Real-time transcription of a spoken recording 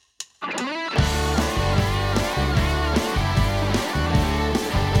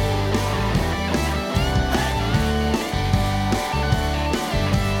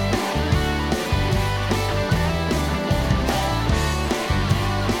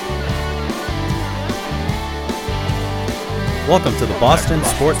Welcome to the Boston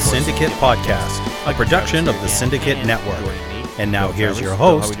Sports Syndicate Podcast, a production of the Syndicate Network. And now here's your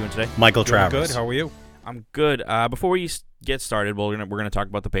host, How are we doing today? Michael Doing Travers. good. How are you? I'm good. Before we get started, we're gonna talk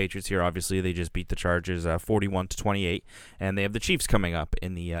about the Patriots here. Obviously, they just beat the Chargers 41-28, and they have the Chiefs coming up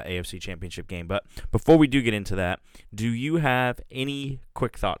in the AFC Championship game. But before we do get into that, do you have any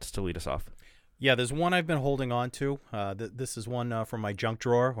quick thoughts to lead us off? Yeah, there's one I've been holding on to. This is one from my junk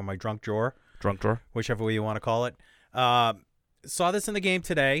drawer or my drunk drawer, whichever way you want to call it. Saw this in the game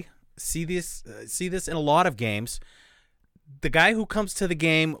today. See this in a lot of games. The guy who comes to the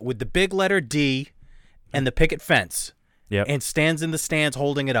game with the big letter D and the picket fence and stands in the stands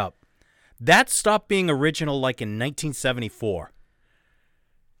holding it up. That stopped being original like in 1974.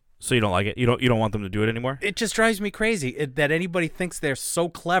 So you don't like it? You don't want them to do it anymore? It just drives me crazy that anybody thinks they're so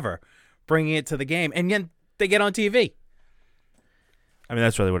clever bringing it to the game, and yet they get on TV. I mean,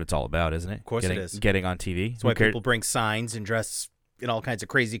 that's really what it's all about, isn't it? Of course it is. Getting on TV. That's why people bring signs and dress in all kinds of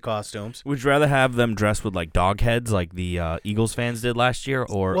crazy costumes. Would you rather have them dressed with like dog heads like the Eagles fans did last year,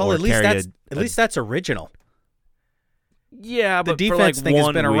 or at least that's original. Yeah, the but defense for like thing has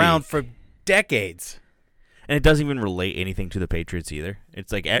 1 been week. around for decades. And it doesn't even relate anything to the Patriots either.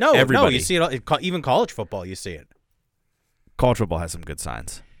 It's like No, everybody. you see it. Even college football, you see it. College football has some good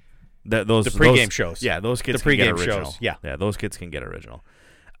signs. The pregame shows. Yeah, those kids the can get pregame original. shows. Yeah, those kids can get original.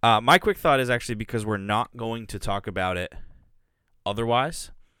 My quick thought is actually, because we're not going to talk about it otherwise,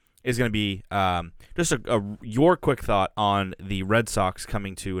 is going to be just your quick thought on the Red Sox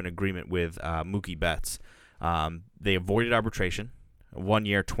coming to an agreement with Mookie Betts. They avoided arbitration, a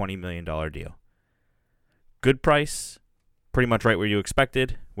 1-year, $20 million deal. Good price, pretty much right where you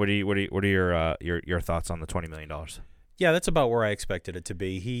expected. What are your thoughts on the $20 million? Yeah, that's about where I expected it to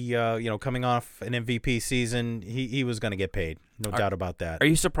be. He, coming off an MVP season, he was going to get paid. No doubt about that. Are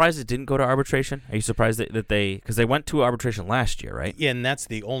you surprised it didn't go to arbitration? Are you surprised that because they went to arbitration last year, right? Yeah, and that's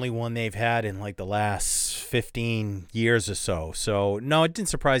the only one they've had in like the last 15 years or so. So, no, it didn't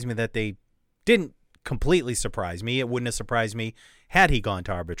surprise me that they didn't completely surprise me. It wouldn't have surprised me had he gone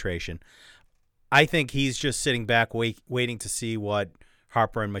to arbitration. I think he's just sitting back waiting to see what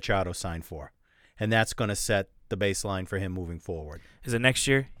Harper and Machado signed for. And that's going to set the baseline for him moving forward. Is it next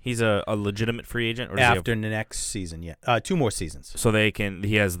year? He's a legitimate free agent, or after the next season? Yeah, 2 more seasons. So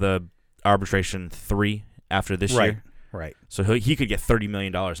he has the arbitration 3 after this year, right? So he could get $30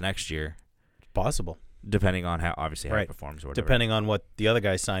 million next year, possible, depending on how he performs, or whatever. Depending on what the other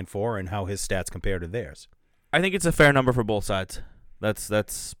guys signed for and how his stats compare to theirs. I think it's a fair number for both sides.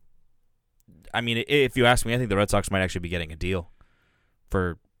 That's. I mean, if you ask me, I think the Red Sox might actually be getting a deal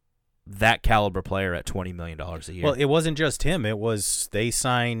for that caliber player at $20 million a year. Well, it wasn't just him. It was they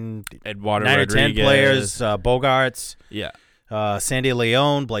signed Eduardo 9 Rodriguez. or 10 players, Bogarts, yeah, Sandy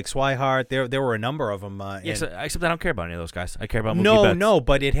Leon, Blake Swihart. There were a number of them. Except I don't care about any of those guys. I care about Mookie Betts. No,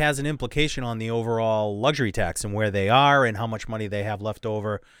 but it has an implication on the overall luxury tax and where they are and how much money they have left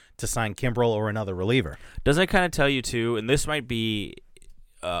over to sign Kimbrel or another reliever. Doesn't it kind of tell you, too, and this might be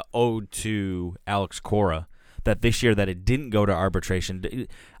ode to Alex Cora, that this year that it didn't go to arbitration.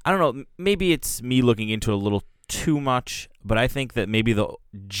 I don't know, maybe it's me looking into it a little too much, but I think that maybe the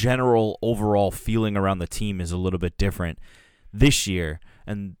general overall feeling around the team is a little bit different this year,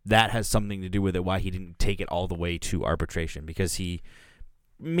 and that has something to do with it, why he didn't take it all the way to arbitration, because he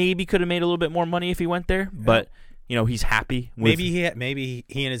maybe could have made a little bit more money if he went there, but he's happy with maybe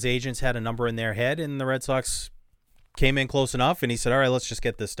he and his agents had a number in their head, and the Red Sox came in close enough, and he said, all right, let's just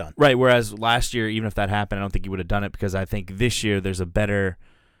get this done. Right, whereas last year, even if that happened, I don't think he would have done it, because I think this year there's a better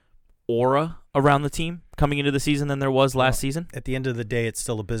aura around the team coming into the season than there was last season. At the end of the day, it's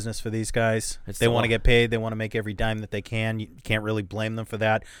still a business for these guys. They want to get paid. They want to make every dime that they can. You can't really blame them for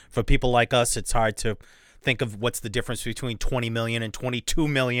that. For people like us, it's hard to think of what's the difference between $20 million and $22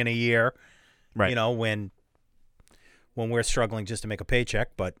 million a year, right? When we're struggling just to make a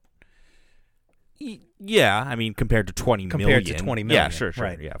paycheck, but yeah, I mean, compared to $20 million. Yeah, sure.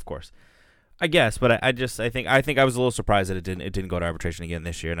 Right. Yeah, of course. I guess, but I think I was a little surprised that it didn't go to arbitration again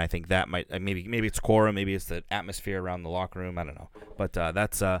this year, and I think that might maybe it's Cora, maybe it's the atmosphere around the locker room. I don't know, but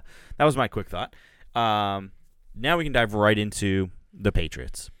that was my quick thought. Now we can dive right into the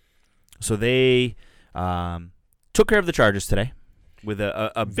Patriots. So they took care of the Chargers today with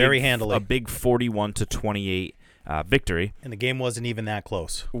a very handily, a big 41-28 victory, and the game wasn't even that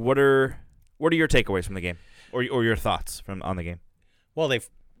close. What are your takeaways from the game, or your thoughts on the game? Well, they've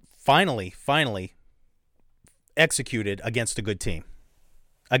finally executed against a good team,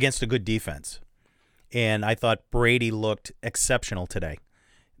 against a good defense. And I thought Brady looked exceptional today.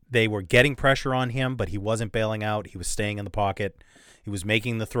 They were getting pressure on him, but he wasn't bailing out. He was staying in the pocket. He was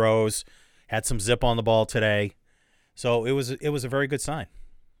making the throws, had some zip on the ball today. So it was a very good sign.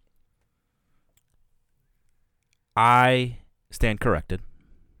 I stand corrected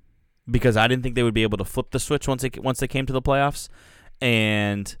because I didn't think they would be able to flip the switch once they came to the playoffs,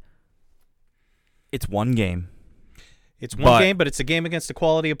 and it's one game. It's one game, but it's a game against a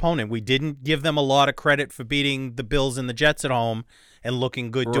quality opponent. We didn't give them a lot of credit for beating the Bills and the Jets at home and looking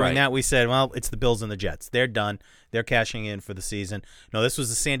good doing that. We said, well, it's the Bills and the Jets. They're done. They're cashing in for the season. No, this was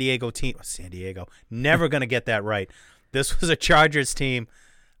the San Diego team. San Diego. Never going to get that right. This was a Chargers team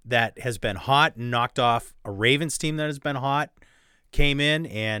that has been hot, knocked off a Ravens team that has been hot, came in,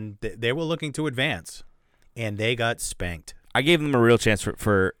 and they were looking to advance, and they got spanked. I gave them a real chance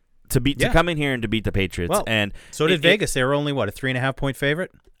to come in here and to beat the Patriots. Well, and so did Vegas. They were only, a 3.5-point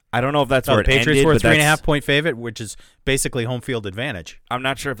favorite? I don't know if that's where it ended. The Patriots were a 3.5-point favorite, which is basically home field advantage. I'm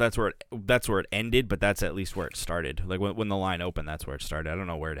not sure if that's where it ended, but that's at least where it started. Like when the line opened, that's where it started. I don't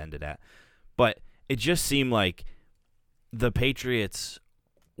know where it ended at. But it just seemed like the Patriots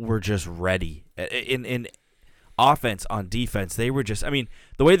were just ready. In offense, on defense, they were just, the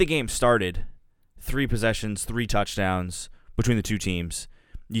way the game started, 3 possessions, 3 touchdowns between the two teams,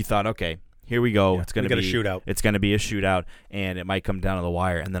 you thought, okay, here we go. It's going to be a shootout. It's going to be a shootout, and it might come down to the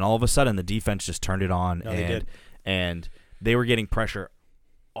wire. And then all of a sudden, the defense just turned it on, and they were getting pressure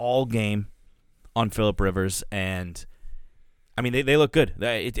all game on Phillip Rivers. And they look good.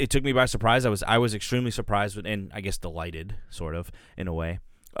 It took me by surprise. I was extremely surprised and I guess delighted, sort of in a way,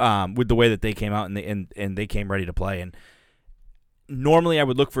 with the way that they came out and they came ready to play. And normally I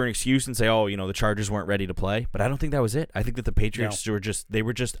would look for an excuse and say, the Chargers weren't ready to play, but I don't think that was it. I think that the Patriots were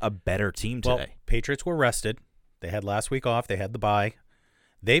just a better team today. Well, Patriots were rested. They had last week off. They had the bye.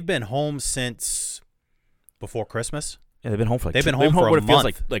 They've been home since before Christmas. Yeah, they've been home for for a month.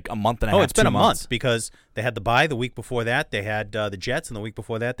 Feels like a month and a half. Oh, it's been a months. month because they had the bye the week before that. They had the Jets, and the week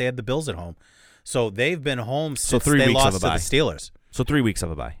before that they had the Bills at home. So they've been home since they lost to the Steelers. So 3 weeks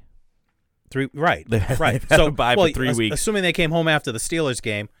of a bye. Right. They've had a bye for 3 weeks. Assuming they came home after the Steelers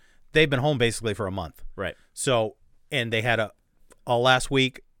game, they've been home basically for a month. Right. So, and they had a last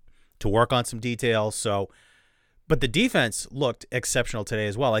week to work on some details. So, but the defense looked exceptional today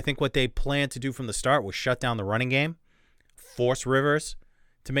as well. I think what they planned to do from the start was shut down the running game, force Rivers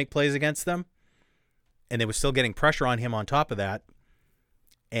to make plays against them, and they were still getting pressure on him on top of that.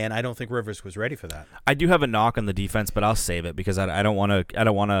 And I don't think Rivers was ready for that. I do have a knock on the defense, but I'll save it because I don't want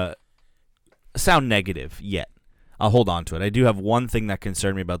to sound negative yet. I'll hold on to it. I do have one thing that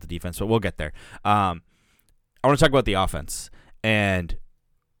concerned me about the defense, but we'll get there. I want to talk about the offense, and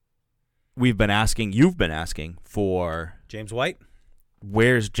you've been asking for James White.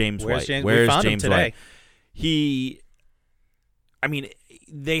 Where's James White? We found him today.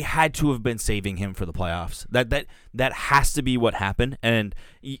 They had to have been saving him for the playoffs. That has to be what happened. And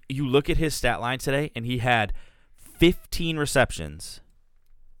you look at his stat line today, and he had 15 receptions.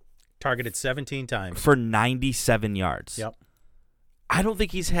 Targeted 17 times. For 97 yards. Yep. I don't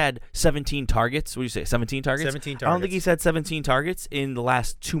think he's had 17 targets. What do you say, 17 targets? 17 targets. I don't think he's had 17 targets in the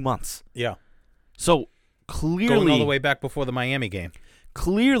last 2 months. Yeah. So, clearly... Going all the way back before the Miami game.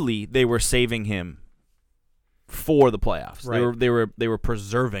 Clearly, they were saving him for the playoffs. Right. They were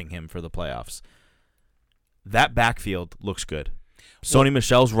preserving him for the playoffs. That backfield looks good. Sony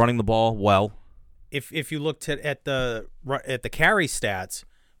Michel's running the ball well. If you looked at the carry stats,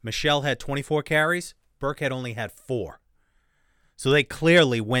 Michel had 24 carries. Burke had only had 4. So they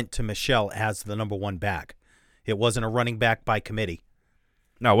clearly went to Michel as the number 1 back. It wasn't a running back by committee.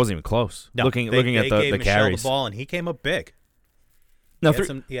 No, it wasn't even close. No, looking at the carries. They gave Michel the ball, and he came up big. No,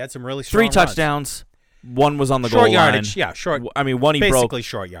 he had some really strong 3 touchdowns. Runs. One was on the short goal yardage, line. Yeah, short. One he basically broke.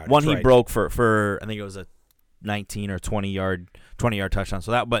 Short yardage. One he broke for I think it was a 19 or 20 yard touchdown.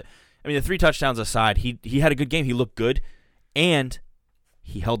 So the 3 touchdowns aside, he had a good game. He looked good, and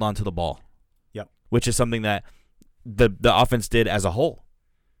he held on to the ball. Yep. Which is something that the offense did as a whole.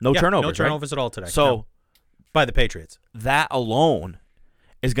 No turnovers. No turnovers at all today. So by the Patriots. That alone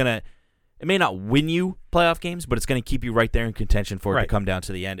is gonna. It may not win you playoff games, but it's going to keep you right there in contention for it to come down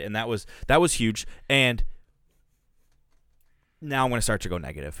to the end, and that was huge. And now I'm going to start to go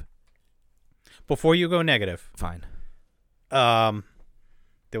negative. Before you go negative, fine.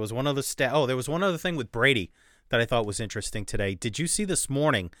 There was one other there was one other thing with Brady that I thought was interesting today. Did you see this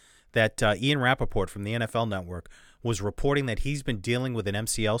morning that Ian Rappaport from the NFL Network was reporting that he's been dealing with an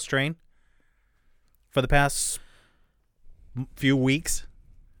MCL strain for the past few weeks?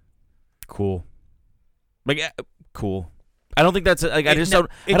 Cool. Cool. I don't think that's I don't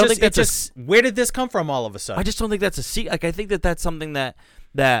think that's where did this come from all of a sudden? I just don't think that's I think that's something that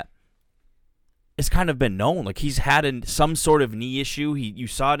has kind of been known. Like he's had some sort of knee issue. You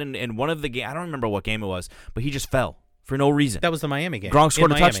saw it in one of the games. I don't remember what game it was, but he just fell for no reason. That was the Miami game. Gronk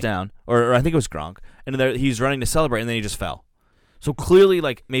scored a Miami. touchdown, or I think it was Gronk, and he's running to celebrate, and then he just fell. So clearly,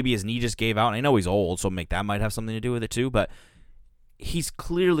 like, maybe his knee just gave out. And I know he's old, so that might have something to do with it too. But he's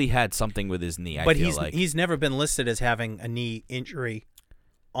clearly had something with his knee. But I feel he's never been listed as having a knee injury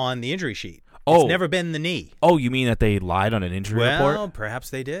on the injury sheet. Oh, it's never been the knee. Oh, you mean that they lied on an injury report? Well, perhaps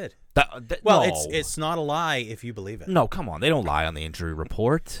they did. No. It's not a lie if you believe it. No, come on, they don't lie on the injury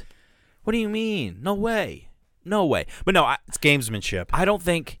report. What do you mean? No way. But no, it's gamesmanship. I don't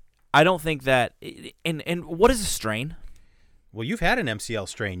think that. And what is a strain? Well, you've had an MCL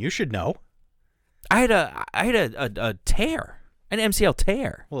strain. You should know. I had a tear, an MCL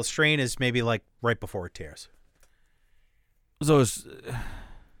tear. Well, a strain is maybe like right before it tears. So it's,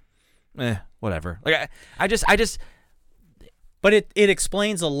 whatever. Like I just. But it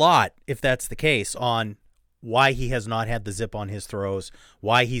explains a lot if that's the case on why he has not had the zip on his throws,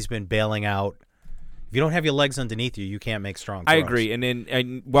 why he's been bailing out. If you don't have your legs underneath you, you can't make strong throws. I agree.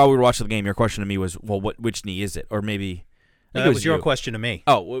 And while we were watching the game, your question to me was, well, which knee is it? Or maybe. No, that was your question to me.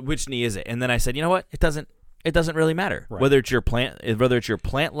 Oh, which knee is it? And then I said, you know what? It doesn't really matter right. whether it's your plant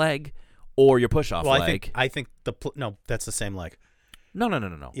leg or your push off leg. I think no, that's the same leg.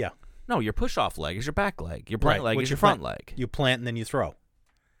 No. Yeah. No, your push off leg is your back leg. Your plant leg What's is your front leg. You plant and then you throw.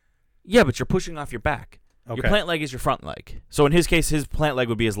 Yeah, but you're pushing off your back. Okay. Your plant leg is your front leg. So in his case, his plant leg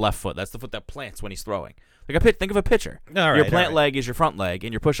would be his left foot. That's the foot that plants when he's throwing. Think of a pitcher. Your plant leg is your front leg,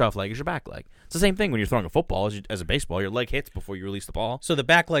 and your push-off leg is your back leg. It's the same thing when you're throwing a football as a baseball. Your leg hits before you release the ball. So the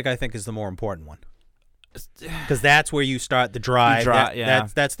back leg, I think, is the more important one. Because that's where you start the drive.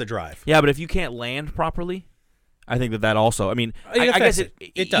 That's the drive. Yeah, but if you can't land properly, I think that also. I mean, I guess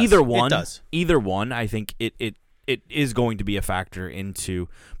it does. Either one. It does. Either one. I think it is going to be a factor into.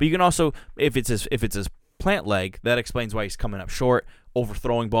 But you can also, if it's his plant leg, that explains why he's coming up short,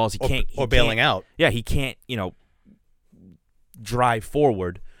 overthrowing balls. He can't bailing out. Yeah, he can't. Drive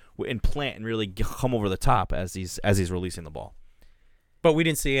forward and plant and really come over the top as he's releasing the ball. But we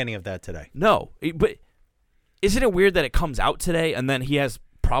didn't see any of that today. No, but isn't it weird that it comes out today and then he has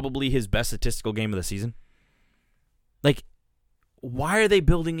probably his best statistical game of the season? Like, why are they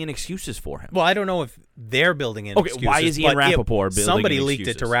building in excuses for him? Well, I don't know if they're building in excuses. Why is he in Rappaport building somebody in leaked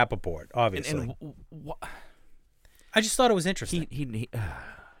it to Rappaport, obviously. I just thought it was interesting. He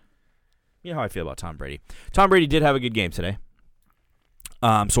you know how I feel about Tom Brady. Tom Brady did have a good game today.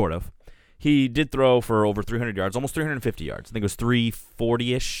 Sort of. He did throw for over 300 yards, almost 350 yards. I think it was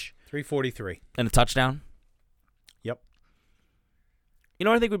 340-ish. 343. And a touchdown. Yep. You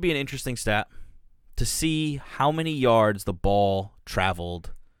know what I think would be an interesting stat? To see how many yards the ball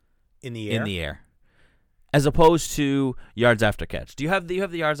traveled in the air. As opposed to yards after catch. Do you have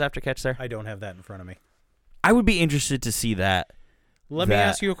the yards after catch there? I don't have that in front of me. I would be interested to see that. Let me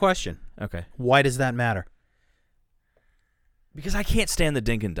ask you a question. Okay. Why does that matter? Because I can't stand the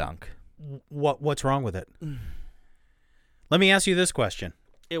dink and dunk. What's wrong with it? Let me ask you this question.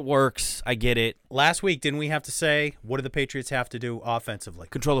 It works. I get it. Last week, didn't we have to say, what do the Patriots have to do offensively?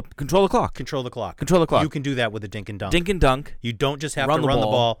 Control the clock. Control the clock. Control the clock. You can do that with a dink and dunk. Dink and dunk. You don't just have to run the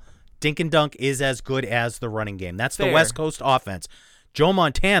ball. Dink and dunk is as good as the running game. That's the West Coast offense. Joe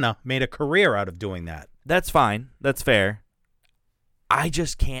Montana made a career out of doing that. That's fine. That's fair. I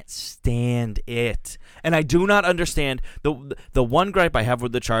just can't stand it. And I do not understand. The one gripe I have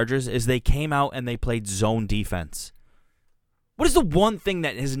with the Chargers is they came out and they played zone defense. What is the one thing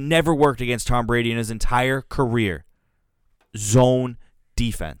that has never worked against Tom Brady in his entire career? Zone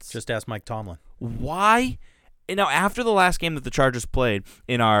defense. Just ask Mike Tomlin. Why? And now, after the last game that the Chargers played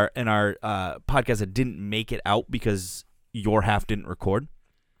in our podcast that didn't make it out because your half didn't record.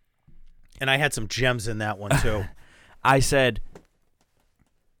 And I had some gems in that one, too. I said,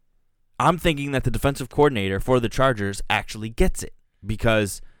 I'm thinking that the defensive coordinator for the Chargers actually gets it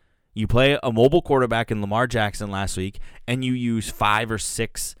because you play a mobile quarterback in Lamar Jackson last week, and you use 5 or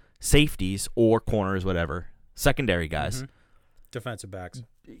 6 safeties or corners, whatever, secondary guys. Mm-hmm. Defensive backs.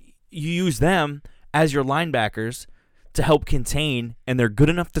 You use them as your linebackers to help contain, and they're good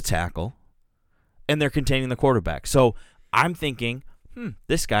enough to tackle, and they're containing the quarterback. So I'm thinking,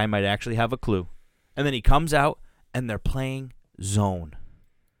 this guy might actually have a clue. And then he comes out, and they're playing zone.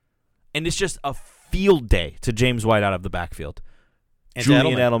 And it's just a field day to James White out of the backfield. And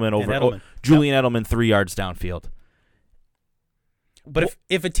Julian Edelman 3 yards downfield. But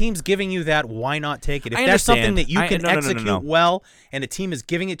if a team's giving you that, why not take it? If I that's understand. something that you can execute No. well and a team is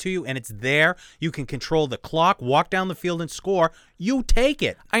giving it to you and it's there, you can control the clock, walk down the field and score, you take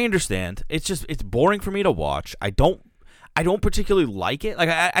it. I understand. It's boring for me to watch. I don't particularly like it. Like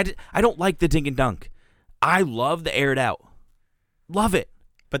I don't like the dink and dunk. I love the air it out. Love it.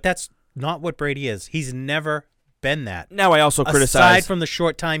 But that's not what Brady is. He's never been that. Now I also aside criticize from the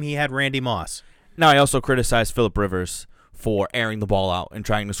short time he had Randy Moss. Now I also criticize Phillip Rivers for airing the ball out and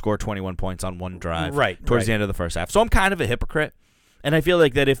trying to score 21 points on one drive towards the end of the first half. So I'm kind of a hypocrite. And I feel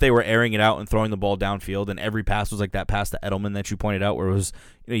like that if they were airing it out and throwing the ball downfield and every pass was like that pass to Edelman that you pointed out where it was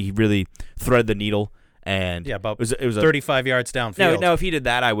he really threaded the needle and about it was 35 yards downfield. Now if he did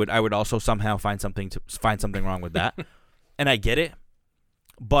that I would also somehow find something wrong with that. And I get it.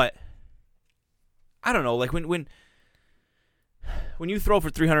 But I don't know, like when you throw for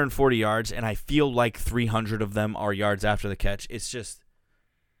 340 yards and I feel like 300 of them are yards after the catch, it's just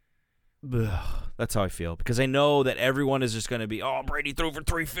that's how I feel. Because I know that everyone is just going to be, oh, Brady threw for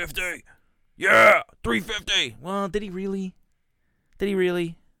 350. Yeah, 350. Well, did he really?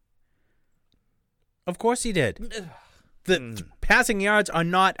 Of course he did. The passing yards are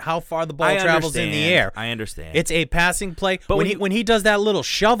not how far the ball travels in the air. I understand. It's a passing play. But when he does that little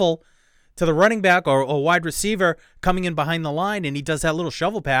shovel to the running back or a wide receiver coming in behind the line and he does that little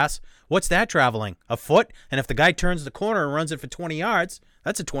shovel pass, what's that traveling? A foot? And if the guy turns the corner and runs it for 20 yards,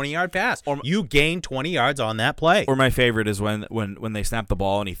 that's a 20-yard pass. You gain 20 yards on that play. Or my favorite is when they snap the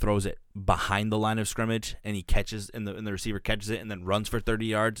ball and he throws it behind the line of scrimmage and he catches and the receiver catches it and then runs for 30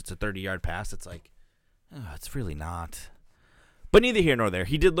 yards. It's a 30-yard pass. It's like, it's really not. But neither here nor there.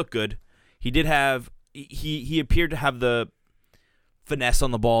 He did look good. He did have he appeared to have the finesse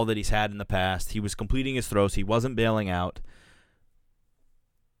on the ball that he's had in the past. He was completing his throws. He wasn't bailing out.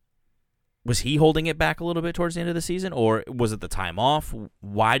 Was he holding it back a little bit towards the end of the season, or was it the time off?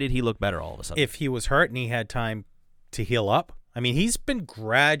 Why did he look better all of a sudden? If he was hurt and he had time to heal up, I mean, he's been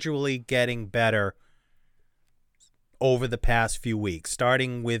gradually getting better over the past few weeks,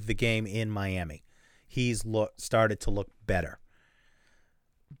 starting with the game in Miami. He's started to look better.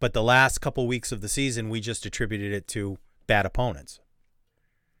 But the last couple weeks of the season, we just attributed it to bad opponents.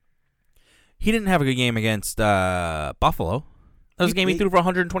 He didn't have a good game against Buffalo. That was a game he threw for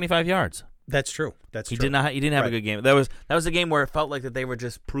 125 yards. That's true. He didn't have a good game. That was a game where it felt like that they were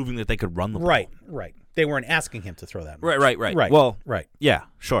just proving that they could run the ball. Right. They weren't asking him to throw that much. Right. Well, right. Yeah,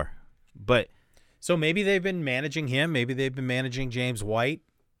 sure. But so maybe they've been managing him. Maybe they've been managing James White.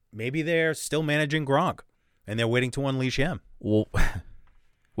 Maybe they're still managing Gronk, and they're waiting to unleash him. Well,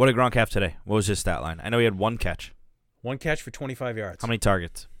 what did Gronk have today? What was his stat line? I know he had one catch. One catch for 25 yards. How many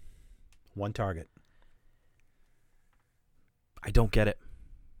targets? One target. I don't get it.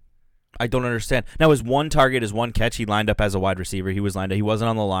 I don't understand. Now, his one target, his one catch, he lined up as a wide receiver. He wasn't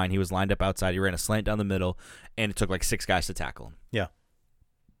on the line. He was lined up outside. He ran a slant down the middle, and it took like 6 guys to tackle him. Yeah.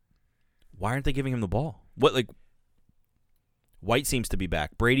 Why aren't they giving him the ball? White seems to be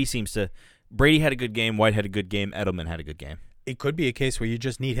back. Brady had a good game. White had a good game. Edelman had a good game. It could be a case where you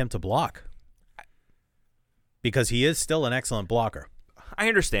just need him to block, because he is still an excellent blocker. I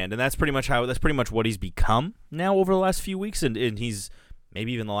understand, and that's pretty much what he's become now over the last few weeks, and he's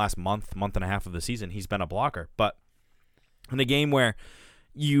maybe even the last month and a half of the season, he's been a blocker. But in a game where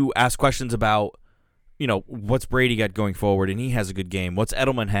you ask questions about, what's Brady got going forward, and he has a good game. What's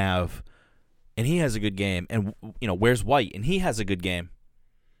Edelman have, and he has a good game. And, where's White, and he has a good game.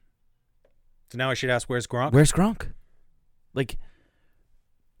 So now I should ask, where's Gronk? Where's Gronk? Like,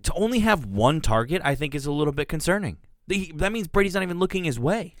 to only have one target, I think, is a little bit concerning. That means Brady's not even looking his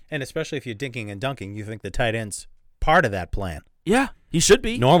way. And especially if you're dinking and dunking, you think the tight end's part of that plan. Yeah, he should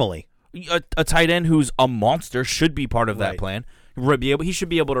be. Normally. A tight end who's a monster should be part of that plan. He should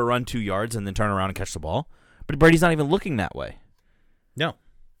be able to run 2 yards and then turn around and catch the ball. But Brady's not even looking that way. No.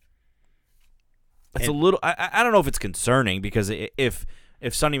 It's a little. I don't know if it's concerning, because if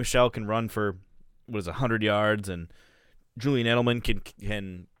Sonny Michel can run for 100 yards, and Julian Edelman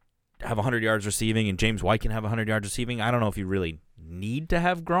can have 100 yards receiving, and James White can have 100 yards receiving, I don't know if you really need to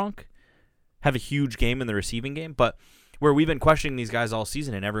have Gronk have a huge game in the receiving game. But where we've been questioning these guys all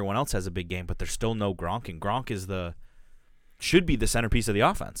season, and everyone else has a big game, but there's still no Gronk, and Gronk should be the centerpiece of the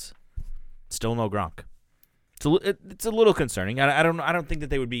offense. Still no Gronk. It's a little concerning. I don't think that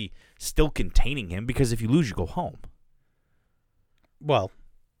they would be still containing him, because if you lose, you go home. Well,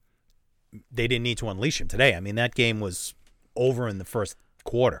 they didn't need to unleash him today. I mean, that game was over in the first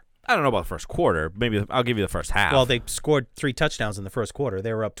quarter. I don't know about the first quarter. Maybe I'll give you the first half. Well, they scored 3 touchdowns in the first quarter.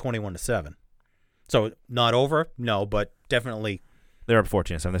 They were up 21-7. So not over, no, but definitely. They're up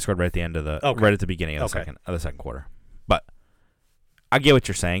 14-7. They scored right at the end of right at the beginning of the second quarter. But I get what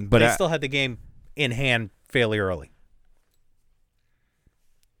you're saying. But they still had the game in hand fairly early.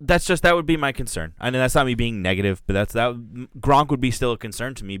 That would be my concern. I know that's not me being negative, but Gronk would be still a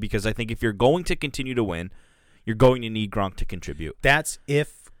concern to me, because I think if you're going to continue to win, you're going to need Gronk to contribute. That's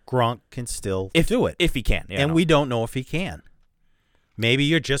if Gronk can still do it. If he can. Yeah, we don't know if he can. Maybe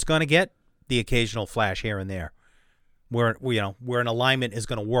you're just going to get the occasional flash here and there. where an alignment is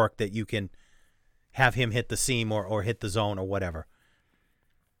going to work, that you can have him hit the seam or hit the zone or whatever.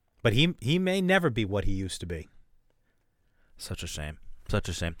 But he may never be what he used to be. Such a shame. Such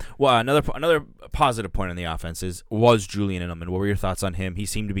a shame. Well, another positive point on the offense was Julian Edelman. What were your thoughts on him? He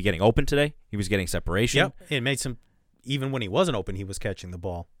seemed to be getting open today. He was getting separation. Yep, it made some. Even when he wasn't open, he was catching the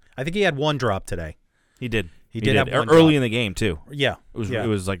ball. I think he had one drop today. He did. He did have one early drop. in the game too. Yeah, it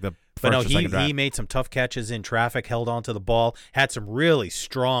was like the first but no, or second drive. he made some tough catches in traffic, held onto the ball, had some really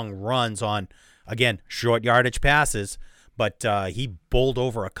strong runs on, again, short yardage passes. But he bowled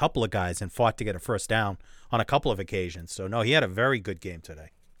over a couple of guys and fought to get a first down on a couple of occasions. So, no, he had a very good game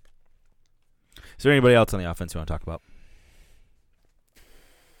today. Is there anybody else on the offense you want to talk about?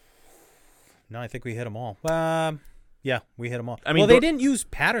 No, I think we hit them all. Yeah, we hit them all. I mean, they didn't use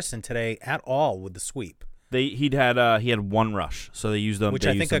Patterson today at all with the sweep. He had one rush, so they used them. Which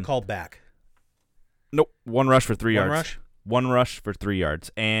I think I called back. Nope, one rush for 3 yards. One rush? One rush for 3 yards.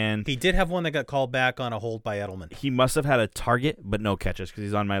 And he did have one that got called back on a hold by Edelman. He must have had a target, but no catches, because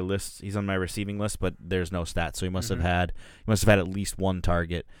he's on my list. He's on my receiving list, but there's no stats. So he must have had at least one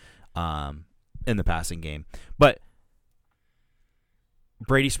target in the passing game. But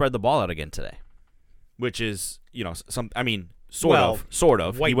Brady spread the ball out again today, which is, sort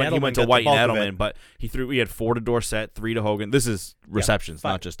of. He went to White and Edelman, but he had 4 to Dorsett, 3 to Hogan. This is receptions,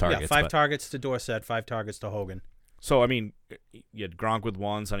 not just targets. Yeah, 5 targets to Dorsett, 5 targets to Hogan. So, you had Gronk with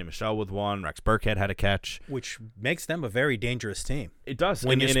 1, Sonny Michel with 1, Rex Burkhead had a catch. Which makes them a very dangerous team. It does.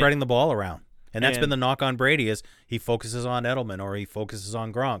 When you're spreading the ball around. And that's been the knock on Brady, is he focuses on Edelman or he focuses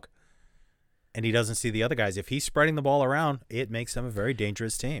on Gronk. And he doesn't see the other guys. If he's spreading the ball around, it makes them a very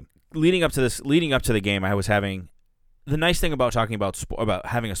dangerous team. Leading up to the game, I was having... The nice thing about talking about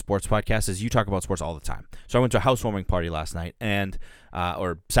having a sports podcast is you talk about sports all the time. So I went to a housewarming party last night,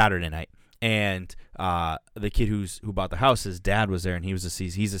 or Saturday night. And the kid who bought the house, his dad was there, and he's a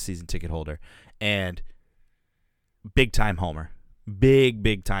season ticket holder, and big time homer,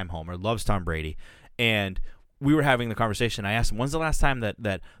 big time homer, loves Tom Brady. And we were having the conversation. I asked him, when's the last time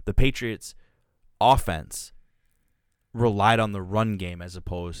that the Patriots offense relied on the run game as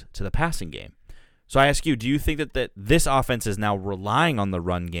opposed to the passing game? So I ask you, do you think that this offense is now relying on the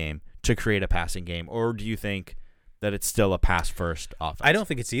run game to create a passing game, or do you think that it's still a pass-first offense? I don't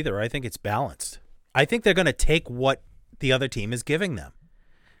think it's either. I think it's balanced. I think they're going to take what the other team is giving them.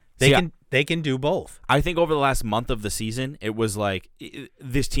 They can do both. I think over the last month of the season, it was like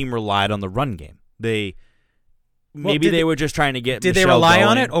this team relied on the run game. They were just trying to get. Did Michelle they rely going.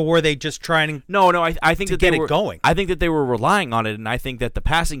 on it, or were they just trying? No. I think to get it going. I think that they were relying on it, and I think that the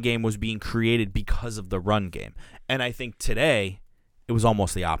passing game was being created because of the run game. And I think today it was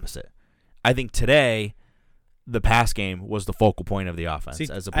almost the opposite. I think today the pass game was the focal point of the offense,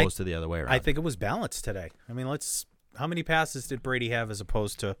 as opposed to the other way around. I think it was balanced today. I mean, how many passes did Brady have as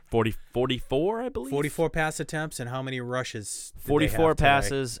opposed to 44, I believe? 44 pass attempts, and how many rushes? 44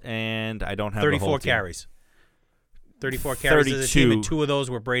 passes, and I don't have 34 the whole carries. 34 carries as a team, and 2 of those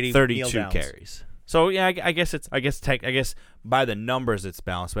were Brady 32 carries. So yeah, I guess by the numbers it's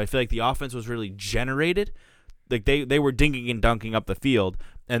balanced, but I feel like the offense was really generated. Like they were dinking and dunking up the field,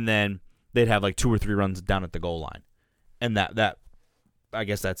 and then they'd have like 2 or 3 runs down at the goal line, and that I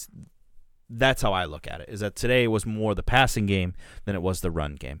guess that's how I look at it. Is that today was more the passing game than it was the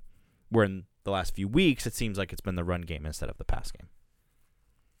run game, where in the last few weeks it seems like it's been the run game instead of the pass game.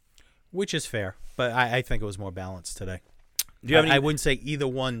 Which is fair, but I think it was more balanced today. Do you have I wouldn't say either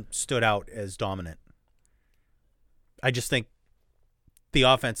one stood out as dominant. I just think the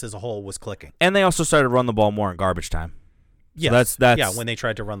offense as a whole was clicking. And they also started to run the ball more in garbage time. Yes. So that's when they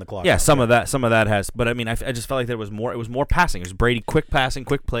tried to run the clock. Yeah, some of that has. But I mean, I just felt like there was more. It was more passing. It was Brady quick passing,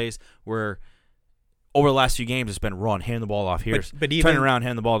 quick plays. Where over the last few games, it's been run, hand the ball off here, but even, turn around,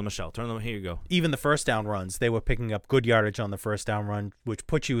 hand the ball to Michelle. Here you go. Even the first down runs, they were picking up good yardage on the first down run, which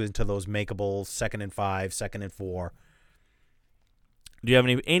puts you into those makeable 2nd and 5, 2nd and 4. Do you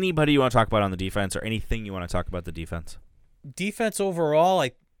have anybody you want to talk about on the defense, or anything you want to talk about the defense? Defense overall,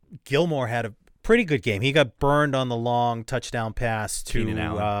 Gilmore had a pretty good game. He got burned on the long touchdown pass to Keenan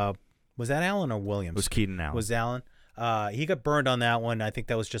Allen. Was that Allen or Williams? It was Keenan Allen. Was Allen? He got burned on that one. I think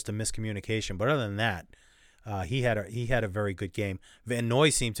that was just a miscommunication. But other than that, he had a very good game. Van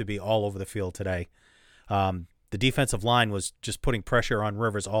Noy seemed to be all over the field today. The defensive line was just putting pressure on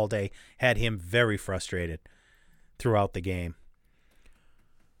Rivers all day. Had him very frustrated throughout the game.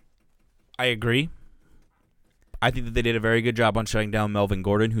 I agree. I think that they did a very good job on shutting down Melvin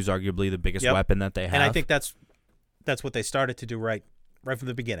Gordon, who's arguably the biggest weapon that they have. And I think that's what they started to do right from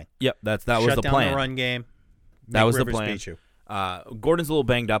the beginning. Yep, that was the plan. Shut down the run game. That was Rivers the plan. Beat you. Gordon's a little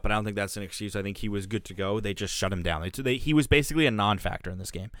banged up, and I don't think that's an excuse. I think he was good to go. They just shut him down. He was basically a non-factor in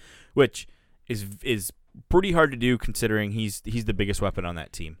this game, which is pretty hard to do considering he's the biggest weapon on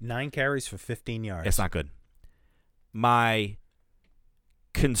that team. 9 carries for 15 yards. It's not good. My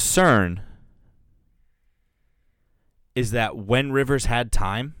concern is that when Rivers had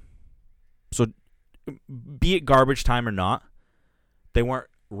time, so be it garbage time or not, they weren't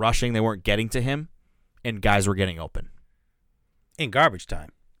rushing, they weren't getting to him, and guys were getting open. In garbage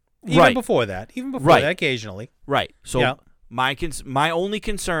time. Even before that. Occasionally. Right. So my only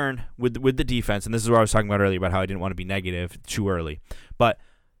concern with the defense, and this is what I was talking about earlier about how I didn't want to be negative too early, but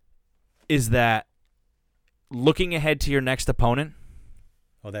is that looking ahead to your next opponent,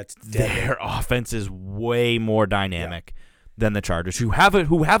 that's deadly. Their offense is way more dynamic than the Chargers, who have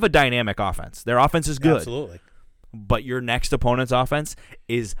a dynamic offense. Their offense is good. Absolutely. But your next opponent's offense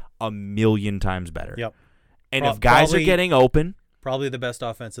is a million times better. Yep. And if guys are getting open, probably the best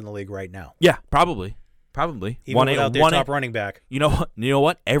offense in the league right now. Yeah, probably. Even without their top running back. You know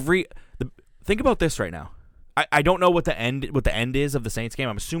what? Think about this right now. I don't know what the end is of the Saints game.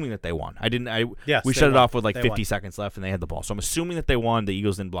 I'm assuming that they won. We shut it off with 50 seconds left and they had the ball. So I'm assuming that they won. The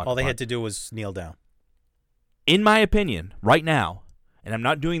Eagles didn't block. All they had to do was kneel down. In my opinion, right now, and I'm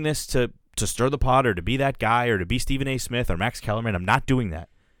not doing this to stir the pot or to be that guy or to be Stephen A. Smith or Max Kellerman. I'm not doing that.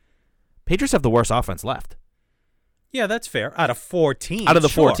 Patriots have the worst offense left. Yeah, that's fair. Out of 4 teams. Out of the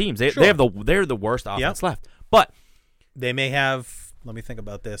 4 teams. They're the worst offense left. But they may have, let me think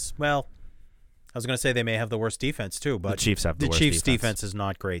about this. Well, I was going to say they may have the worst defense too, but the Chiefs have the worst Chiefs' defense is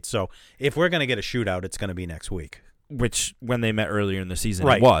not great. So if we're going to get a shootout, it's going to be next week. Which, when they met earlier in the season,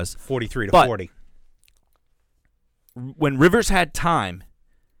 it was 43-40. When Rivers had time,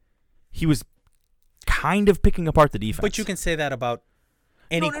 he was kind of picking apart the defense. But you can say that about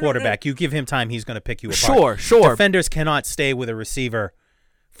any quarterback. You give him time, he's going to pick you apart. Sure. Defenders cannot stay with a receiver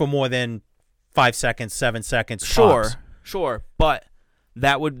for more than 5 seconds, 7 seconds. Tops. Sure. But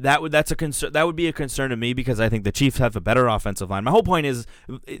that's a concern. That would be a concern to me because I think the Chiefs have a better offensive line. My whole point is,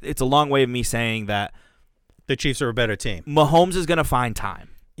 it's a long way of me saying that the Chiefs are a better team. Mahomes is going to find time.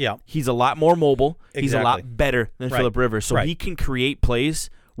 Yeah, he's a lot more mobile. Exactly. He's a lot better than Phillip Rivers, so he can create plays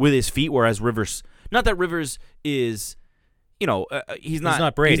with his feet. Whereas Rivers, not that Rivers is, he's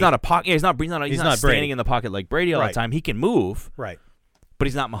not Brady. He's not a pocket. Yeah, he's not standing Brady in the pocket like Brady all the time. He can move. Right. But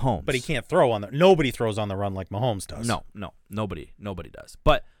he's not Mahomes. But he can't throw on the. Nobody throws on the run like Mahomes does. No, nobody does.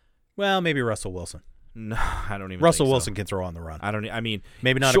 But maybe Russell Wilson. No, I don't even. Russell think so. Wilson can throw on the run. I mean,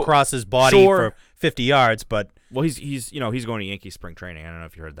 maybe not across his body for 50 yards, but he's going to Yankee spring training. I don't know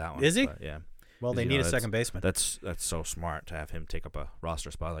if you heard that one. Is he? Yeah. Well, they need a second baseman. That's so smart to have him take up a roster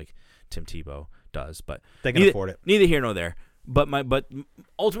spot like Tim Tebow does. But they can afford it. Neither here nor there. But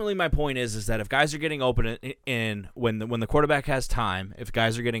ultimately my point is that if guys are getting open and when the quarterback has time, if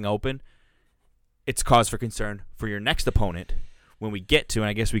guys are getting open, it's cause for concern for your next opponent when we get to, and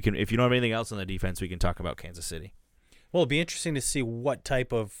I guess we can, if you don't have anything else on the defense, we can talk about Kansas City. Well, it'd be interesting to see what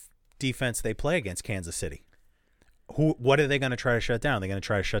type of defense they play against Kansas City. What are they going to try to shut down? They're going to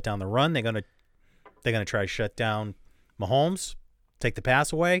try to shut down the run. They're going to try to shut down Mahomes, take the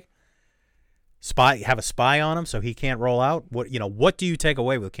pass away. Have a spy on him so he can't roll out. What do you take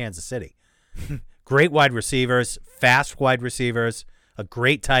away with Kansas City? Great wide receivers, fast wide receivers, a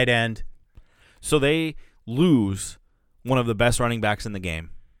great tight end. So they lose one of the best running backs in the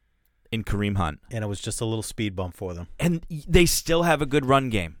game in Kareem Hunt. And it was just a little speed bump for them. And they still have a good run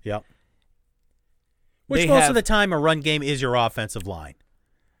game. Yep. Which most of the time a run game is your offensive line.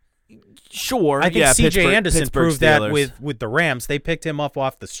 Sure. I think C.J. Anderson proved Steelers. that with the Rams. They picked him up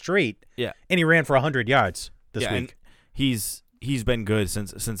off the street, and he ran for 100 yards this week. And he's been good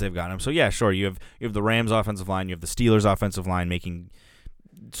since they've gotten him. So, yeah, sure, you have the Rams offensive line, you have the Steelers offensive line making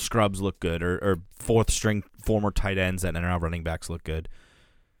scrubs look good, or fourth-string former tight ends that are now running backs look good.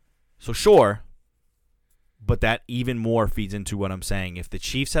 So, sure, but that even more feeds into what I'm saying. If the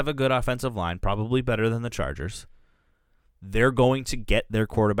Chiefs have a good offensive line, probably better than the Chargers, they're going to get their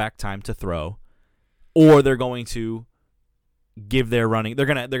quarterback time to throw, or they're going to give their running. They're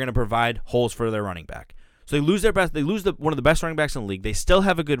gonna provide holes for their running back. So they lose their best. They lose one of the best running backs in the league. They still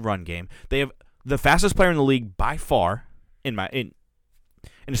have a good run game. They have the fastest player in the league by far. In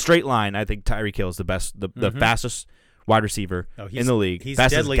a straight line, I think Tyreek Hill is the best, the fastest wide receiver in the league. He's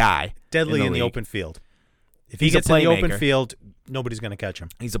fastest deadly, guy in the open field. If he gets in the open field, nobody's going to catch him.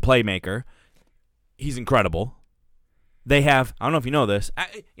 He's a playmaker. He's incredible. They have, I don't know if you know this.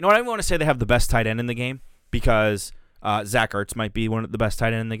 I don't want to say they have the best tight end in the game because Zach Ertz might be one of the best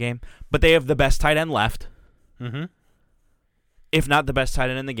tight end in the game, but they have the best tight end left. Mm-hmm. If not the best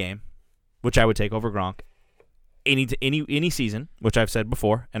tight end in the game, which I would take over Gronk. any season, which I've said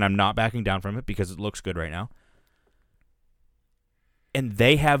before, and I'm not backing down from it because it looks good right now. And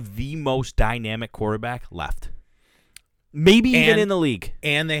they have the most dynamic quarterback left. Maybe even in the league.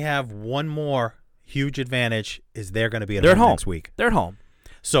 And they have one more huge advantage is they're going to be at home next week. They're at home.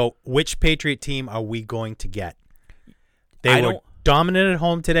 So which Patriot team are we going to get? They were dominant at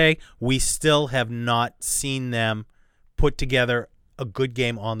home today. We still have not seen them put together a good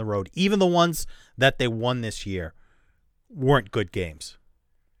game on the road. Even the ones that they won this year weren't good games.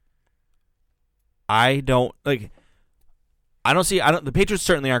 The Patriots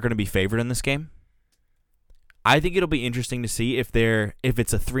certainly aren't going to be favored in this game. I think it'll be interesting to see if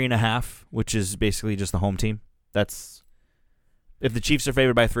it's a 3.5, which is basically just the home team. If the Chiefs are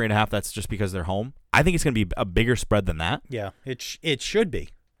favored by 3.5, that's just because they're home. I think it's going to be a bigger spread than that. Yeah, it should be.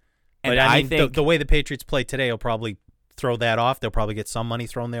 And but I think the way the Patriots play today will probably throw that off. They'll probably get some money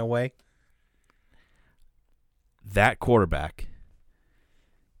thrown their way. That quarterback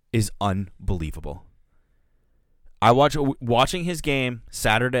is unbelievable. Watching his game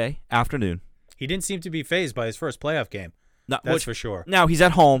Saturday afternoon. He didn't seem to be fazed by his first playoff game. That's for sure. Now, he's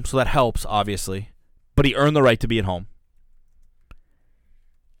at home, so that helps, obviously. But he earned the right to be at home.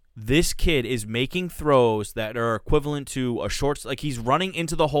 This kid is making throws that are equivalent to a short, like he's running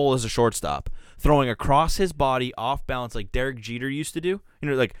into the hole as a shortstop, throwing across his body off balance like Derek Jeter used to do. You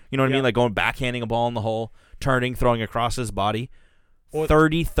know what I mean? Like going backhanding a ball in the hole, turning, throwing across his body,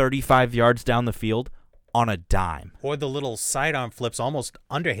 30, 35 yards down the field on a dime. Or the little sidearm flips, almost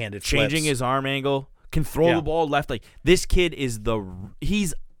underhanded flips. Changing his arm angle, can throw the ball left. Like this kid is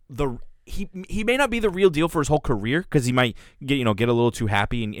He may not be the real deal for his whole career because he might get a little too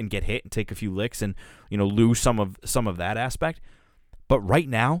happy and get hit and take a few licks and lose some of that aspect. But right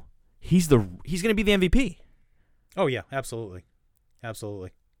now, he's going to be the MVP. Oh yeah, absolutely.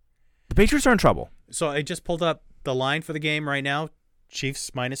 The Patriots are in trouble. So I just pulled up the line for the game right now. Chiefs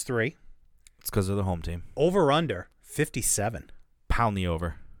 -3. It's because of the home team. Over under 57. Pound the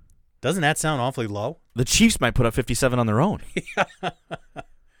over. Doesn't that sound awfully low? The Chiefs might put up 57 on their own.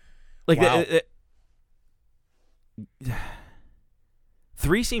 Wow.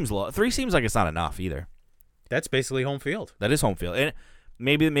 3 seems low. 3 seems like it's not enough either. That's basically home field. That is home field, and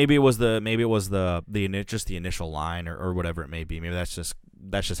maybe it was the initial line or whatever it may be. Maybe that's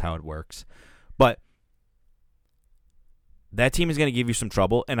just how it works. But that team is going to give you some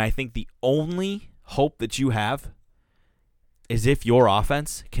trouble, and I think the only hope that you have is if your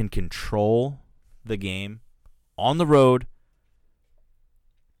offense can control the game on the road.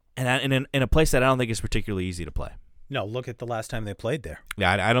 And in a place that I don't think is particularly easy to play. No, look at the last time they played there.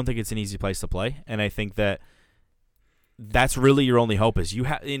 Yeah, I don't think it's an easy place to play, and I think that's really your only hope is you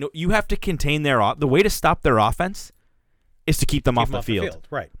have to contain the way to stop their offense is to keep them off the field,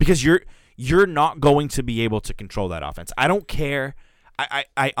 right? Because you're not going to be able to control that offense. I don't care.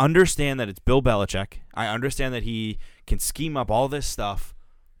 I understand that it's Bill Belichick. I understand that he can scheme up all this stuff.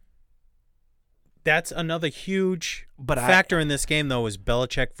 That's another huge factor in this game, though, is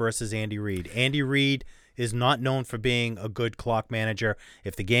Belichick versus Andy Reid. Andy Reid is not known for being a good clock manager.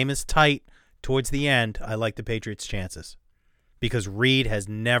 If the game is tight towards the end, I like the Patriots' chances because Reid has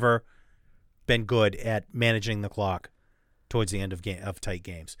never been good at managing the clock towards the end of tight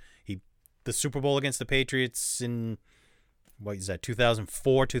games. The Super Bowl against the Patriots in,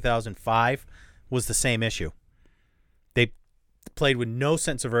 2004, 2005, was the same issue. They played with no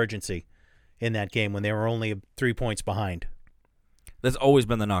sense of urgency in that game when they were only 3 points behind. That's always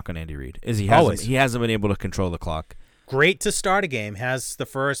been the knock on Andy Reid. He hasn't been able to control the clock. Great to start a game, has the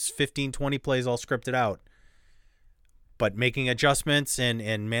first 15, 20 plays all scripted out. But making adjustments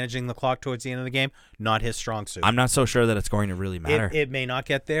and managing the clock towards the end of the game, not his strong suit. I'm not so sure that it's going to really matter. It may not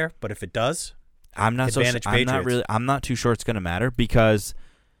get there, but if it does, I'm not too sure it's going to matter because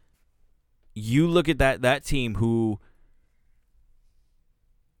you look at that team who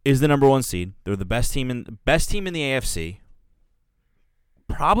is the number 1 seed. They're the best team in the AFC.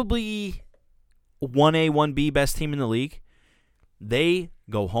 Probably 1A, 1B best team in the league. They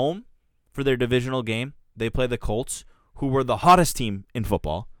go home for their divisional game. They play the Colts, who were the hottest team in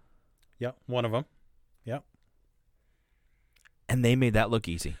football. Yeah, one of them. Yeah. And they made that look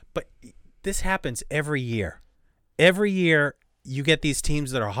easy. But this happens every year. Every year you get these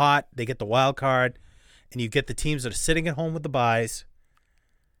teams that are hot, they get the wild card, and you get the teams that are sitting at home with the byes.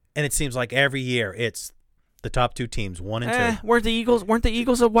 And it seems like every year it's the top 2 teams, 1 and 2. Weren't the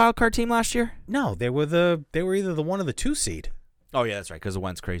Eagles a wild card team last year? No, they were either the 1 or the 2 seed. Oh yeah, that's right, because of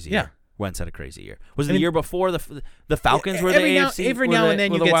Wentz crazy year. Yeah. Wentz had a crazy year. Was it the year before the Falcons were the AFC? Every now and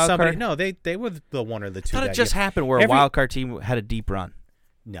then you get somebody. No, they were the 1 or the 2. I thought it just happened where a wild card team had a deep run.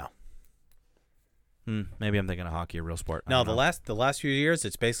 No. Maybe I'm thinking of hockey, a real sport. No, the last few years,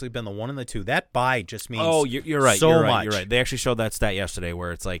 it's basically been the 1 and the 2. That bye just means you're right. So you're right. much. You're right. They actually showed that stat yesterday,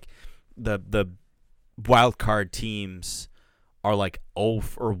 where it's like the wild card teams are like 0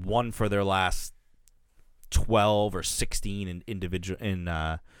 or 1 for their last 12 or 16 in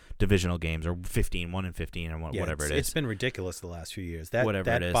divisional games, or 15, 1 and 15, or whatever it is. It's been ridiculous the last few years.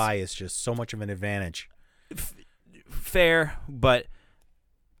 That bye is just so much of an advantage. Fair, but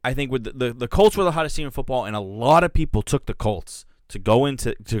I think with the Colts were the hottest team in football, and a lot of people took the Colts to go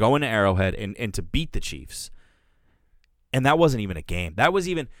into Arrowhead and to beat the Chiefs. And that wasn't even a game. That was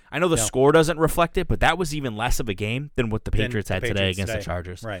even, I know the score doesn't reflect it, but that was even less of a game than what the Patriots had today against the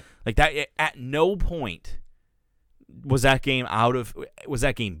Chargers. Right. Like that, at no point was that game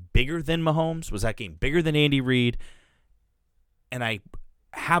bigger than Mahomes? Was that game bigger than Andy Reid? And I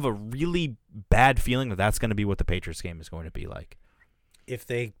have a really bad feeling that that's going to be what the Patriots game is going to be like. If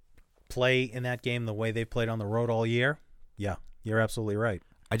they play in that game the way they played on the road all year, yeah, you're absolutely right.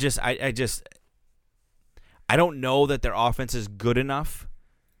 I don't know that their offense is good enough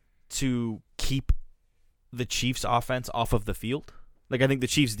to keep the Chiefs' offense off of the field. Like, I think the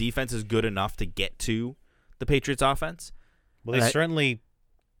Chiefs' defense is good enough to get to the Patriots' offense. Well, they certainly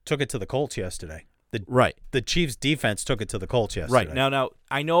took it to the Colts yesterday. Right. The Chiefs' defense took it to the Colts yesterday. Right. Now,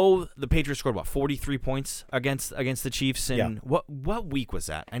 I know the Patriots scored, 43 points against the Chiefs in what week was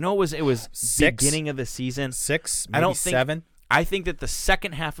that? I know it was beginning of the season. 6, maybe 7. I think that the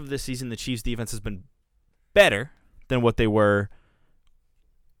second half of the season, the Chiefs' defense has been better than what they were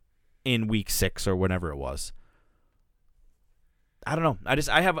in week 6 or whenever it was. I don't know.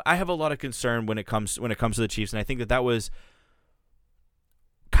 I have a lot of concern when it comes to the Chiefs, and I think that was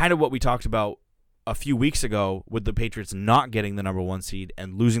kind of what we talked about a few weeks ago with the Patriots not getting the number 1 seed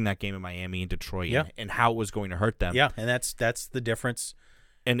and losing that game in Miami and Detroit, and how it was going to hurt them. Yeah, and that's the difference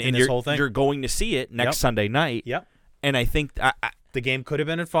in this you're, whole thing. You're going to see it next Sunday night. Yep. And I think the game could have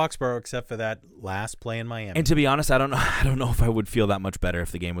been in Foxborough except for that last play in Miami. And to be honest, I don't know if I would feel that much better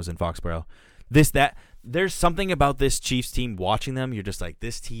if the game was in Foxborough. There's something about this Chiefs team, watching them, you're just like,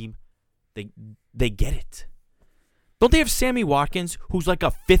 this team, they get it. Don't they have Sammy Watkins, who's like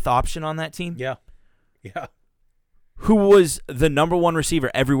a 5th option on that team? Yeah. Who was the number 1 receiver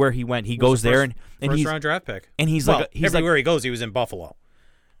everywhere he went. He goes there and first round draft pick. And he's everywhere he goes, he was in Buffalo.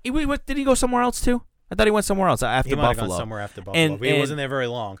 Did he go somewhere else too? I thought he went somewhere else after Buffalo. He might have gone somewhere after Buffalo, but he wasn't there very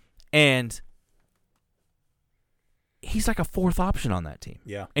long. And he's like a 4th option on that team.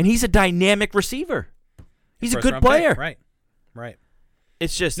 Yeah. And he's a dynamic receiver. He's a good player. Pick. Right.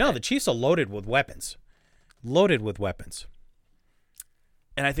 It's just... No, the Chiefs are loaded with weapons.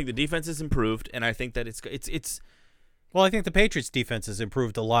 And I think the defense has improved, and I think that it's. Well, I think the Patriots' defense has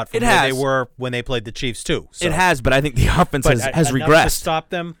improved a lot from where they were when they played the Chiefs too. So. It has, but I think the offense has regressed. To stop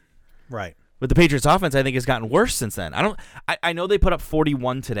them, right? But the Patriots' offense, I think, has gotten worse since then. I know they put up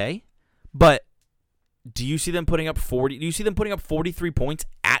 41 today, but do you see them putting up 40? Do you see them putting up 43 points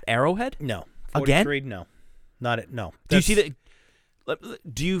at Arrowhead? No. 43? Again? No. Not it. No. Do you see that?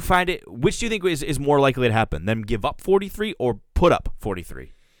 Do you find it? Which do you think is more likely to happen? Them give up 43 or put up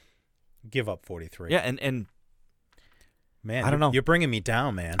 43? Give up 43. Yeah, and man, I don't know. You're bringing me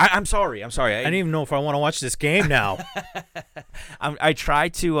down, man. I'm sorry. I don't even know if I want to watch this game now. I try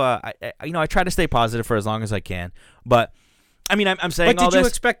to I try to stay positive for as long as I can, but I mean I'm saying all this. But did you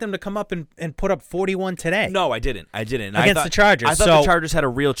expect them to come up and put up 41 today? No, I didn't. Against the Chargers. I thought the Chargers had a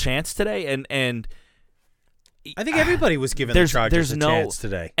real chance today, and I think everybody was giving the Chargers a chance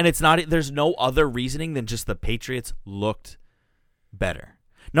today. And there's no other reasoning than just the Patriots looked better.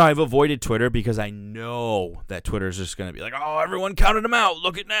 Now, I've avoided Twitter because I know that Twitter's just going to be like, oh, everyone counted them out.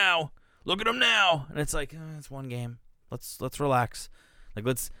 Look at them now. And it's like, it's one game. Let's relax. Like,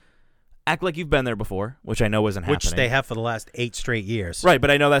 let's act like you've been there before, which I know isn't happening. Which they have for the last 8 straight years. Right,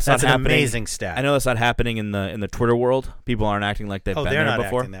 but I know that's not happening. That's an amazing stat. I know that's not happening in the Twitter world. People aren't acting like they've been there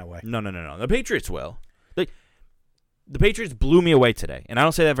before. They're not acting that way. No. The Patriots will. The Patriots blew me away today, and I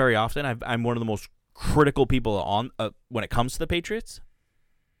don't say that very often. I'm one of the most critical people on when it comes to the Patriots.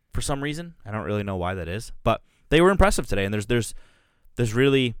 For some reason, I don't really know why that is, but they were impressive today. And there's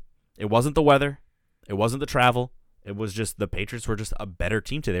really, it wasn't the weather, it wasn't the travel, it was just the Patriots were just a better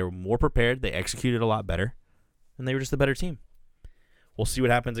team today. They were more prepared, they executed a lot better, and they were just a better team. We'll see what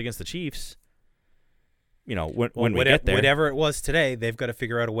happens against the Chiefs. When we get there, whatever it was today, they've got to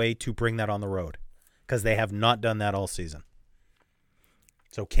figure out a way to bring that on the road. Because they have not done that all season.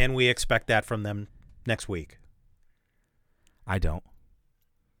 So can we expect that from them next week? I don't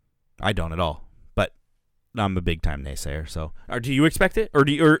at all. But I'm a big time naysayer. So, do you expect it,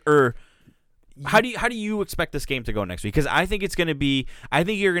 or how do you expect this game to go next week? Because I think it's going to be. I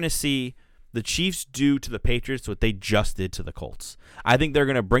think you're going to see the Chiefs do to the Patriots what they just did to the Colts. I think they're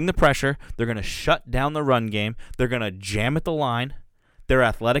going to bring the pressure. They're going to shut down the run game. They're going to jam at the line. They're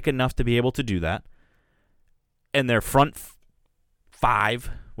athletic enough to be able to do that. And their front five,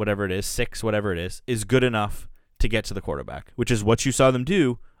 whatever it is, six, whatever it is good enough to get to the quarterback, which is what you saw them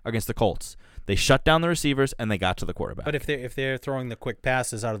do against the Colts. They shut down the receivers and they got to the quarterback. But if they're throwing the quick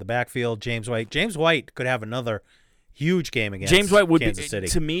passes out of the backfield, James White could have another huge game against James White would Kansas be City.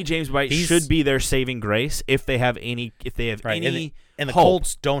 To me. James White should be their saving grace if they have any. And the hope.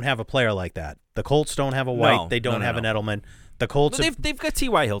 Colts don't have a player like that. The Colts don't have a White. No, they don't have no. an Edelman. The Colts. They've got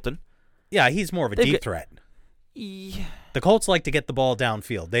T.Y. Hilton. Yeah, he's more of a deep threat. Yeah. The Colts like to get the ball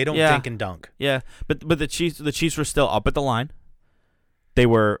downfield. They don't dink and dunk. Yeah, but the Chiefs were still up at the line. They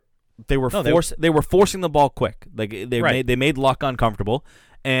were forcing the ball quick. Like they made Luck uncomfortable,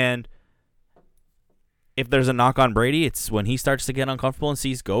 and if there's a knock on Brady, it's when he starts to get uncomfortable and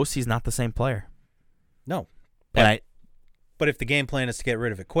sees ghosts. He's not the same player. No, but if the game plan is to get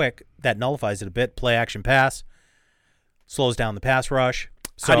rid of it quick, that nullifies it a bit. Play action pass slows down the pass rush.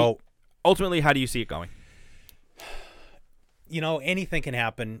 So ultimately, how do you see it going? Anything can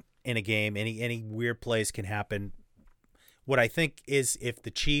happen in a game. Any weird plays can happen. What I think is if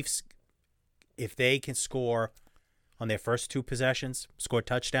the Chiefs, if they can score on their first two possessions, score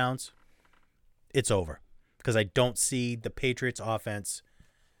touchdowns, it's over. Because I don't see the Patriots offense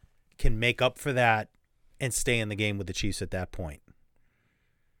can make up for that and stay in the game with the Chiefs at that point.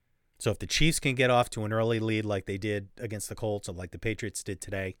 So if the Chiefs can get off to an early lead like they did against the Colts or like the Patriots did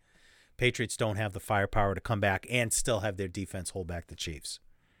today, Patriots don't have the firepower to come back and still have their defense hold back the Chiefs.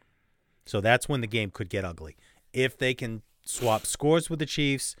 So that's when the game could get ugly. If they can swap scores with the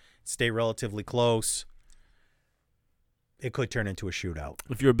Chiefs, stay relatively close, it could turn into a shootout.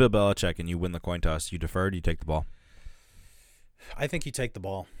 If you're Bill Belichick and you win the coin toss, you defer, do you take the ball? I think you take the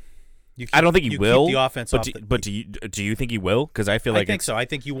ball. I don't think he will. Keep the offense but do you think he will? Because I feel like I think so. I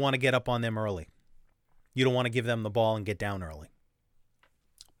think you want to get up on them early. You don't want to give them the ball and get down early.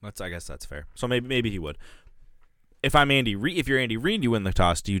 I guess that's fair. So maybe he would. If you're Andy Reid, you win the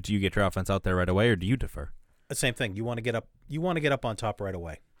toss. Do you get your offense out there right away, or do you defer? The same thing. You want to get up. You want to get up on top right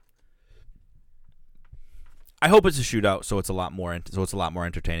away. I hope it's a shootout, so it's a lot more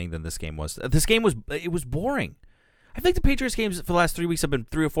entertaining than this game was. This game was boring. I think the Patriots games for the last 3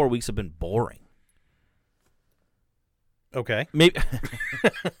 or 4 weeks have been boring. Okay. Maybe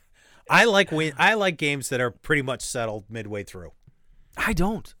I like games that are pretty much settled midway through. I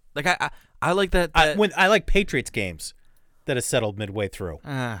don't. Like I like that. I like Patriots games that are settled midway through.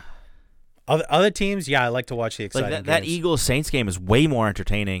 Other teams, I like to watch the exciting games. That Eagles Saints game is way more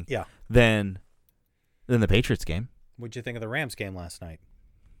entertaining. Than the Patriots game. What'd you think of the Rams game last night?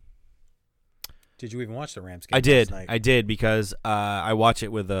 Did you even watch the Rams game? Last night? I did because I watch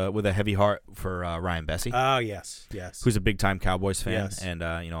it with a heavy heart for Ryan Bessie. Oh yes. Who's a big time Cowboys fan, yes. And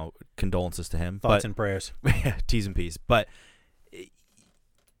condolences to him. Thoughts and prayers. T's and P's. But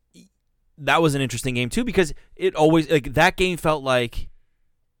that was an interesting game too because it always that game felt like.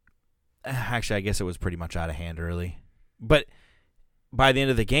 Actually, I guess it was pretty much out of hand early, but by the end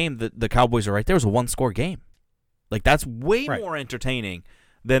of the game, the Cowboys are right there. It was a one-score game. That's way more entertaining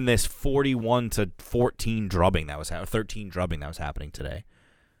than this 41-14 drubbing that was 13 drubbing that was happening today.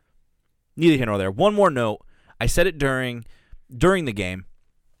 Neither here nor there. One more note. I said it during the game.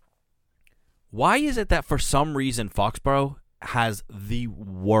 Why is it that for some reason Foxborough has the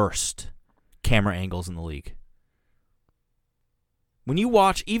worst camera angles in the league? When you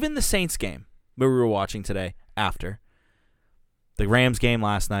watch even the Saints game that we were watching today after, the Rams game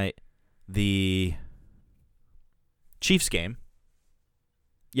last night, the Chiefs game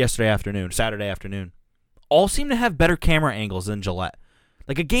Saturday afternoon, all seem to have better camera angles than Gillette.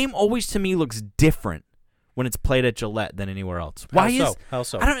 A game always to me looks different when it's played at Gillette than anywhere else. How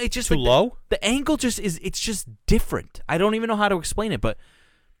so? I don't know. It's just too low. The angle it's just different. I don't even know how to explain it, but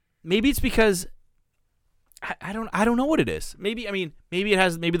maybe it's because I don't know what it is. Maybe it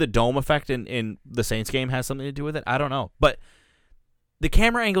has the dome effect in the Saints game has something to do with it. I don't know, but the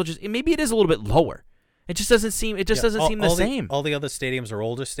camera angle maybe it is a little bit lower. It just doesn't seem the same. All the other stadiums are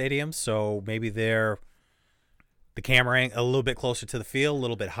older stadiums, so maybe they're the camera angle a little bit closer to the field, a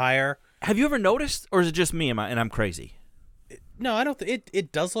little bit higher. Have you ever noticed, or is it just me? And I'm crazy? No, I don't.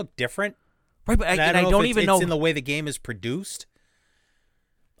 It does look different, right? But I don't even know it's in the way the game is produced.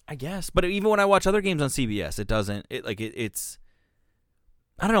 I guess, but even when I watch other games on CBS, it doesn't. It's.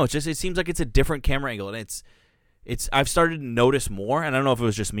 I don't know. It seems like it's a different camera angle, and it's. I've started to notice more, and I don't know if it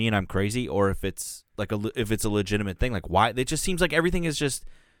was just me and I'm crazy, or if it's if it's a legitimate thing. Why it just seems like everything is just.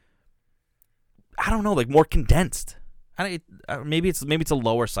 I don't know, more condensed. maybe it's a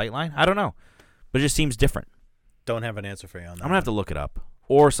lower sight line. I don't know, but it just seems different. Don't have an answer for you on that. I'm gonna have to look it up,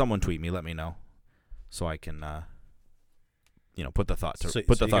 or someone tweet me, let me know, so I can put the thought to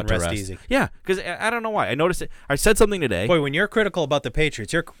rest. Easy. Yeah, because I don't know why. I noticed it. I said something today. Boy, when you're critical about the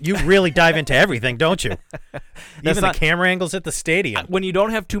Patriots, you really dive into everything, don't you? Even the camera angles at the stadium. When you don't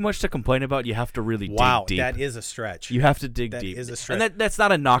have too much to complain about, you have to really dig deep. Wow, that is a stretch. You have to dig deep. That is a stretch. And that's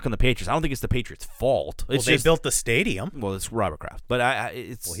not a knock on the Patriots. I don't think it's the Patriots' fault. It's they built the stadium. Well, it's Robert Kraft, but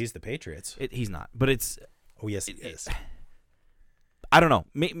he's the Patriots. He's not, but it's. Oh yes, he is. I don't know.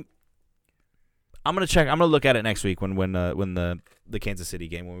 I'm gonna check. I'm gonna look at it next week when the Kansas City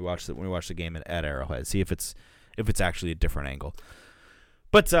game, when we watch the game at Arrowhead, see if it's actually a different angle.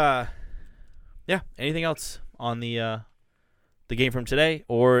 But yeah. Anything else on the game from today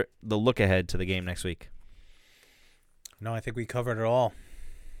or the look ahead to the game next week? No, I think we covered it all.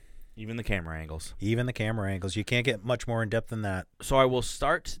 Even the camera angles. You can't get much more in depth than that. So I will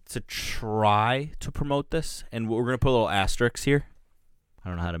start to try to promote this, and we're gonna put a little asterisk here. I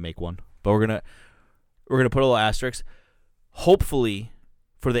don't know how to make one, but we're gonna put a little asterisk. Hopefully,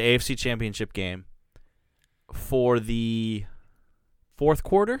 for the AFC Championship game, for the fourth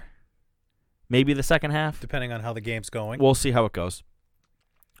quarter, maybe the second half, depending on how the game's going. We'll see how it goes.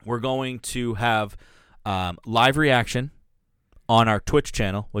 We're going to have live reaction on our Twitch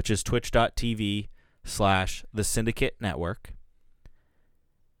channel, which is twitch.tv/The Syndicate Network.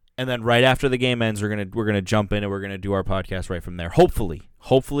 And then right after the game ends, we're gonna jump in and we're gonna do our podcast right from there. Hopefully,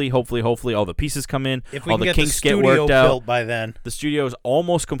 all the pieces come in, if we all can the kinks get worked out built by then. The studio is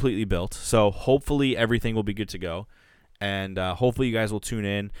almost completely built, so hopefully everything will be good to go, and hopefully you guys will tune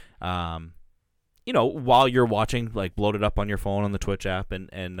in. While you're watching, like load it up on your phone on the Twitch app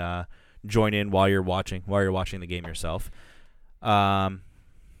and join in while you're watching the game yourself.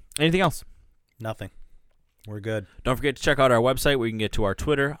 Anything else? Nothing. We're good. Don't forget to check out our website where you can get to our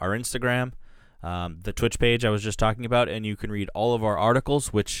Twitter, our Instagram, the Twitch page I was just talking about, and you can read all of our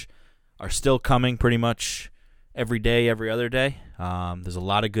articles, which are still coming pretty much every day, every other day. There's a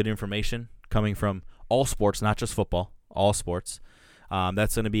lot of good information coming from all sports, not just football, all sports.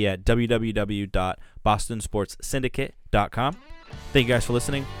 That's going to be at www.bostonsportssyndicate.com. Thank you guys for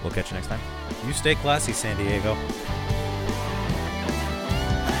listening. We'll catch you next time. You stay classy, San Diego.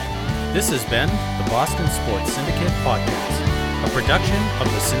 This has been the Boston Sports Syndicate Podcast, a production of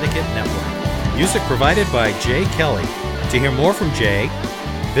the Syndicate Network. Music provided by Jay Kelly. To hear more from Jay,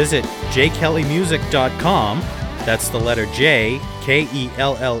 visit jkellymusic.com. That's the letter J, Kelley,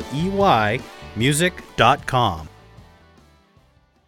 music.com.